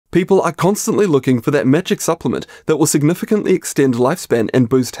People are constantly looking for that magic supplement that will significantly extend lifespan and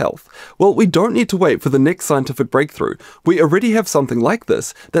boost health. Well, we don't need to wait for the next scientific breakthrough. We already have something like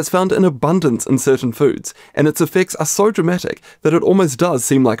this that's found in abundance in certain foods, and its effects are so dramatic that it almost does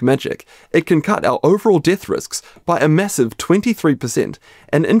seem like magic. It can cut our overall death risks by a massive 23%,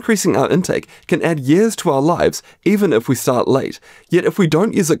 and increasing our intake can add years to our lives even if we start late. Yet if we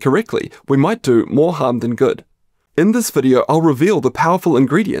don't use it correctly, we might do more harm than good. In this video, I'll reveal the powerful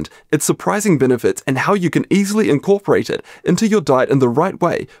ingredient, its surprising benefits, and how you can easily incorporate it into your diet in the right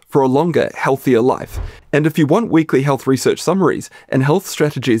way for a longer, healthier life. And if you want weekly health research summaries and health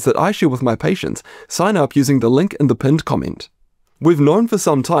strategies that I share with my patients, sign up using the link in the pinned comment. We've known for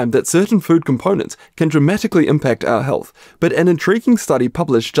some time that certain food components can dramatically impact our health, but an intriguing study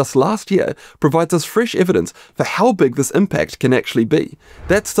published just last year provides us fresh evidence for how big this impact can actually be.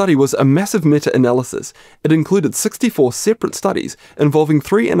 That study was a massive meta-analysis. It included 64 separate studies involving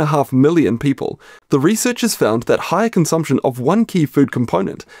 3.5 million people. The researchers found that higher consumption of one key food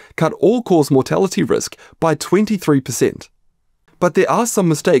component cut all-cause mortality risk by 23%. But there are some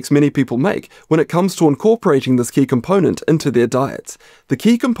mistakes many people make when it comes to incorporating this key component into their diets. The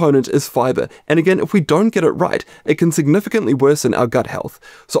key component is fiber, and again, if we don't get it right, it can significantly worsen our gut health.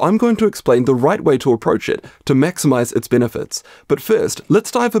 So I'm going to explain the right way to approach it to maximize its benefits. But first, let's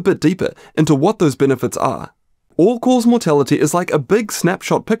dive a bit deeper into what those benefits are. All-cause mortality is like a big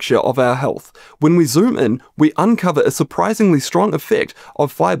snapshot picture of our health. When we zoom in, we uncover a surprisingly strong effect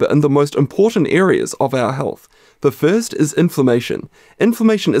of fiber in the most important areas of our health. The first is inflammation.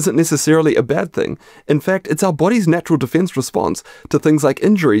 Inflammation isn't necessarily a bad thing. In fact, it's our body's natural defense response to things like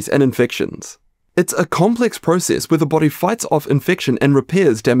injuries and infections. It's a complex process where the body fights off infection and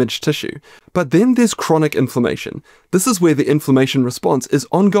repairs damaged tissue. But then there's chronic inflammation. This is where the inflammation response is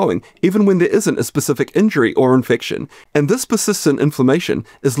ongoing even when there isn't a specific injury or infection. And this persistent inflammation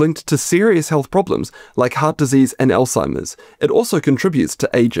is linked to serious health problems like heart disease and Alzheimer's. It also contributes to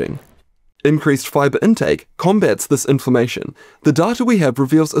aging. Increased fiber intake combats this inflammation. The data we have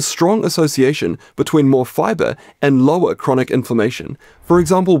reveals a strong association between more fiber and lower chronic inflammation. For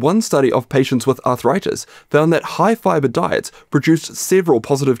example, one study of patients with arthritis found that high fiber diets produced several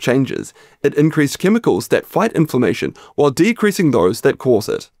positive changes. It increased chemicals that fight inflammation while decreasing those that cause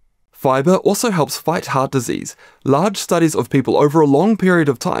it. Fiber also helps fight heart disease. Large studies of people over a long period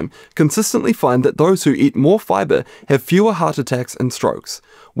of time consistently find that those who eat more fiber have fewer heart attacks and strokes.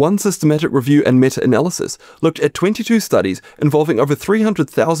 One systematic review and meta-analysis looked at 22 studies involving over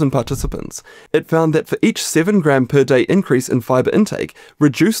 300,000 participants. It found that for each 7 gram per day increase in fiber intake,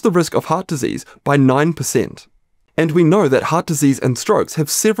 reduced the risk of heart disease by 9%. And we know that heart disease and strokes have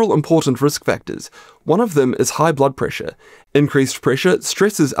several important risk factors. One of them is high blood pressure. Increased pressure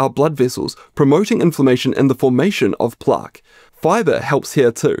stresses our blood vessels, promoting inflammation and the formation of plaque. Fiber helps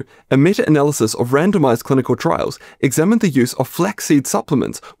here too. A meta-analysis of randomized clinical trials examined the use of flaxseed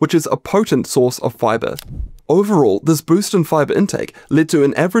supplements, which is a potent source of fiber. Overall, this boost in fiber intake led to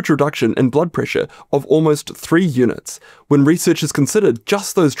an average reduction in blood pressure of almost 3 units. When researchers considered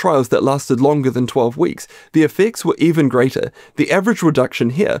just those trials that lasted longer than 12 weeks, the effects were even greater. The average reduction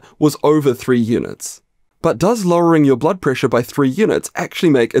here was over 3 units. But does lowering your blood pressure by 3 units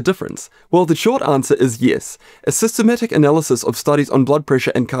actually make a difference? Well, the short answer is yes. A systematic analysis of studies on blood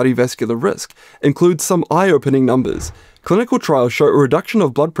pressure and cardiovascular risk includes some eye-opening numbers. Clinical trials show a reduction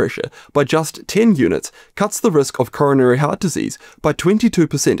of blood pressure by just 10 units cuts the risk of coronary heart disease by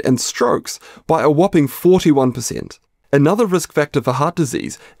 22% and strokes by a whopping 41%. Another risk factor for heart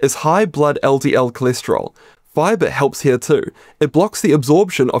disease is high blood LDL cholesterol. Fiber helps here too. It blocks the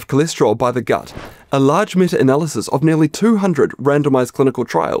absorption of cholesterol by the gut. A large meta-analysis of nearly 200 randomized clinical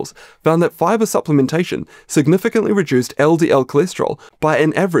trials found that fiber supplementation significantly reduced LDL cholesterol by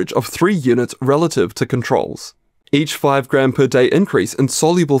an average of 3 units relative to controls. Each 5 gram per day increase in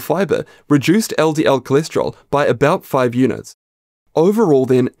soluble fiber reduced LDL cholesterol by about 5 units. Overall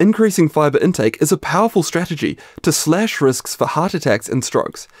then, increasing fiber intake is a powerful strategy to slash risks for heart attacks and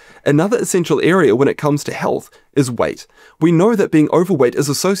strokes. Another essential area when it comes to health is weight. We know that being overweight is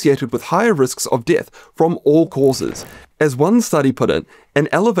associated with higher risks of death from all causes. As one study put it, an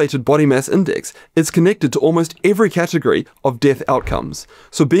elevated body mass index is connected to almost every category of death outcomes.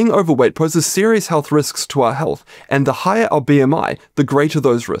 So being overweight poses serious health risks to our health, and the higher our BMI, the greater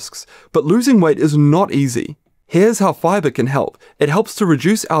those risks. But losing weight is not easy. Here's how fiber can help. It helps to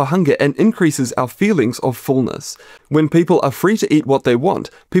reduce our hunger and increases our feelings of fullness. When people are free to eat what they want,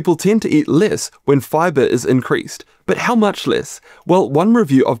 people tend to eat less when fiber is increased. But how much less? Well, one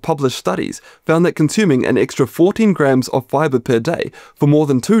review of published studies found that consuming an extra 14 grams of fiber per day for more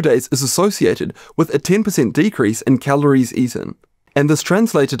than 2 days is associated with a 10% decrease in calories eaten. and this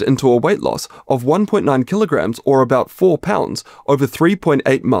translated into a weight loss of 1.9 kilograms or about 4 pounds over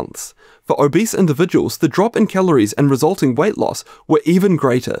 3.8 months. For obese individuals, the drop in calories and resulting weight loss were even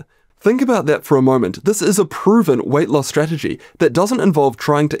greater. Think about that for a moment. This is a proven weight loss strategy that doesn't involve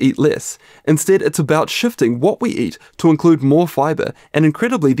trying to eat less. Instead, it's about shifting what we eat to include more fiber, and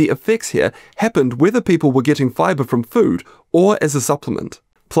incredibly, the effects here happened whether people were getting fiber from food or as a supplement.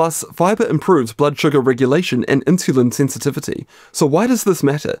 Plus, fiber improves blood sugar regulation and insulin sensitivity. So why does this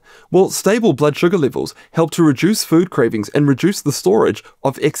matter? Well, stable blood sugar levels help to reduce food cravings and reduce the storage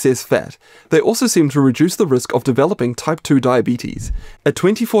of excess fat. They also seem to reduce the risk of developing type 2 diabetes. A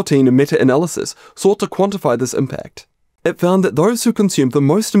 2014 meta-analysis sought to quantify this impact. It found that those who consumed the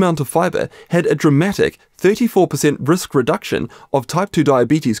most amount of fiber had a dramatic 34% risk reduction of type 2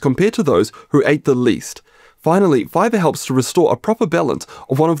 diabetes compared to those who ate the least. Finally, fiber helps to restore a proper balance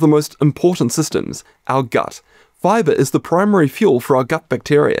of one of the most important systems, our gut. Fiber is the primary fuel for our gut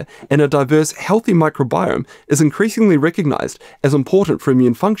bacteria, and a diverse, healthy microbiome is increasingly recognized as important for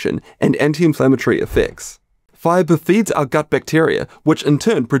immune function and anti-inflammatory effects. Fiber feeds our gut bacteria, which in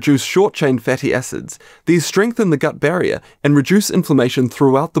turn produce short-chain fatty acids. These strengthen the gut barrier and reduce inflammation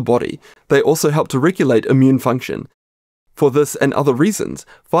throughout the body. They also help to regulate immune function. For this and other reasons,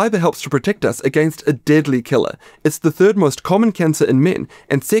 fiber helps to protect us against a deadly killer. It's the third most common cancer in men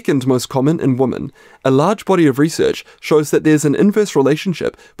and second most common in women. A large body of research shows that there's an inverse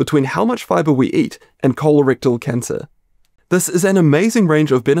relationship between how much fiber we eat and colorectal cancer. This is an amazing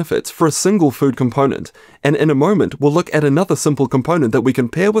range of benefits for a single food component, and in a moment we'll look at another simple component that we can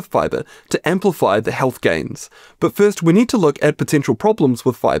pair with fiber to amplify the health gains. But first we need to look at potential problems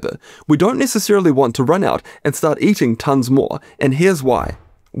with fiber. We don't necessarily want to run out and start eating tons more, and here's why.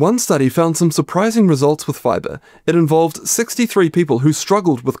 One study found some surprising results with fiber. It involved 63 people who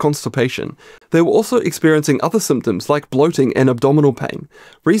struggled with constipation. They were also experiencing other symptoms like bloating and abdominal pain.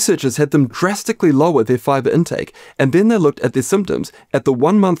 Researchers had them drastically lower their fiber intake, and then they looked at their symptoms at the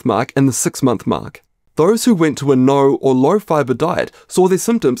 1-month mark and the 6-month mark. Those who went to a no or low fiber diet saw their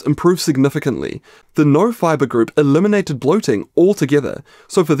symptoms improve significantly. The no fiber group eliminated bloating altogether.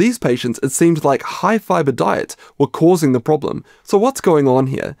 So for these patients, it seemed like high fiber diets were causing the problem. So what's going on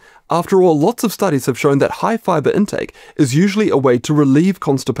here? After all, lots of studies have shown that high fiber intake is usually a way to relieve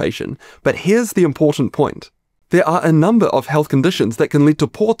constipation. But here's the important point. There are a number of health conditions that can lead to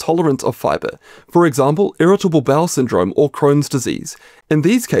poor tolerance of fiber. For example, irritable bowel syndrome or Crohn's disease. In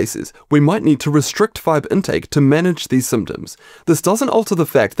these cases, we might need to restrict fiber intake to manage these symptoms. This doesn't alter the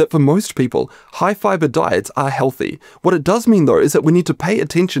fact that for most people, high fiber diets are healthy. What it does mean though is that we need to pay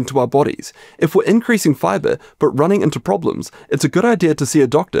attention to our bodies. If we're increasing fiber but running into problems, it's a good idea to see a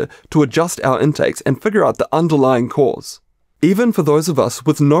doctor to adjust our intakes and figure out the underlying cause. Even for those of us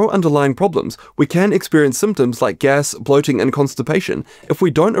with no underlying problems, we can experience symptoms like gas, bloating, and constipation if we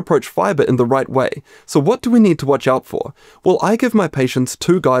don't approach fiber in the right way. So what do we need to watch out for? Well, I give my patients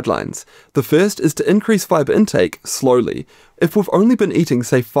 2 guidelines. The first is to increase fiber intake slowly. If we've only been eating,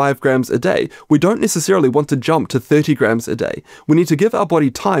 say, 5 grams a day, we don't necessarily want to jump to 30 grams a day. We need to give our body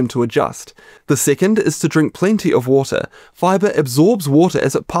time to adjust. The second is to drink plenty of water. Fiber absorbs water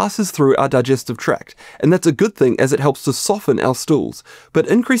as it passes through our digestive tract, and that's a good thing as it helps to soften our stools. But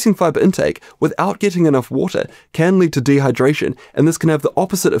increasing fiber intake without getting enough water can lead to dehydration, and this can have the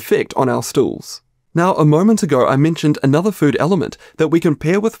opposite effect on our stools. Now, a moment ago I mentioned another food element that we can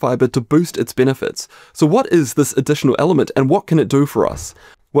pair with fiber to boost its benefits. So what is this additional element and what can it do for us?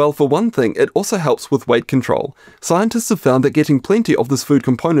 Well, for one thing, it also helps with weight control. Scientists have found that getting plenty of this food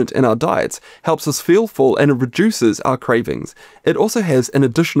component in our diets helps us feel full and it reduces our cravings. It also has an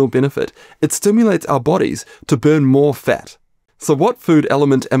additional benefit. It stimulates our bodies to burn more fat. So what food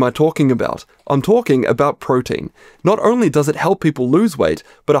element am I talking about? I'm talking about protein. Not only does it help people lose weight,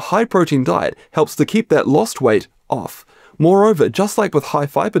 but a high protein diet helps to keep that lost weight off. Moreover, just like with high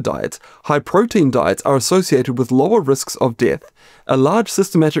fiber diets, high protein diets are associated with lower risks of death. A large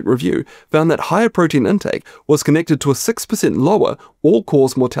systematic review found that higher protein intake was connected to a 6% lower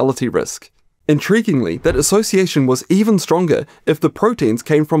all-cause mortality risk. Intriguingly, that association was even stronger if the proteins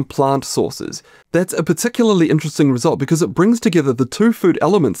came from plant sources. That's a particularly interesting result because it brings together the 2 food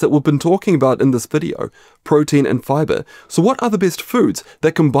elements that we've been talking about in this video, protein and fiber. So what are the best foods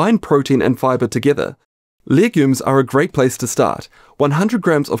that combine protein and fiber together? Legumes are a great place to start. 100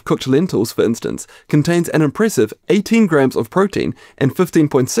 grams of cooked lentils, for instance, contains an impressive 18 grams of protein and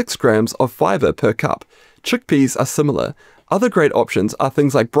 15.6 grams of fiber per cup. Chickpeas are similar. Other great options are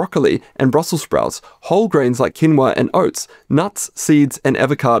things like broccoli and Brussels sprouts, whole grains like quinoa and oats, nuts, seeds, and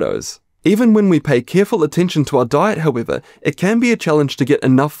avocados. Even when we pay careful attention to our diet, however, it can be a challenge to get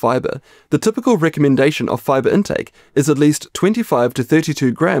enough fiber. The typical recommendation of fiber intake is at least 25 to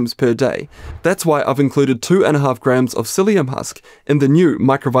 32 grams per day. That's why I've included 2.5 grams of psyllium husk in the new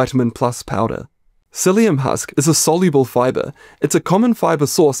Microvitamin Plus powder. Psyllium husk is a soluble fiber. It's a common fiber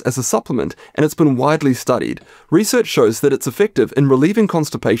source as a supplement, and it's been widely studied. Research shows that it's effective in relieving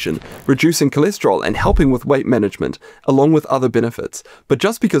constipation, reducing cholesterol, and helping with weight management, along with other benefits. But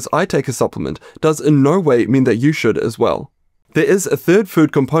just because I take a supplement does in no way mean that you should as well. There is a third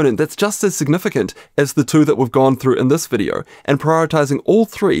food component that's just as significant as the two that we've gone through in this video, and prioritizing all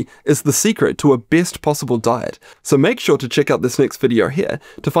three is the secret to a best possible diet. So make sure to check out this next video here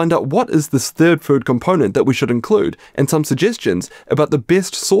to find out what is this third food component that we should include, and some suggestions about the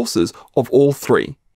best sources of all three.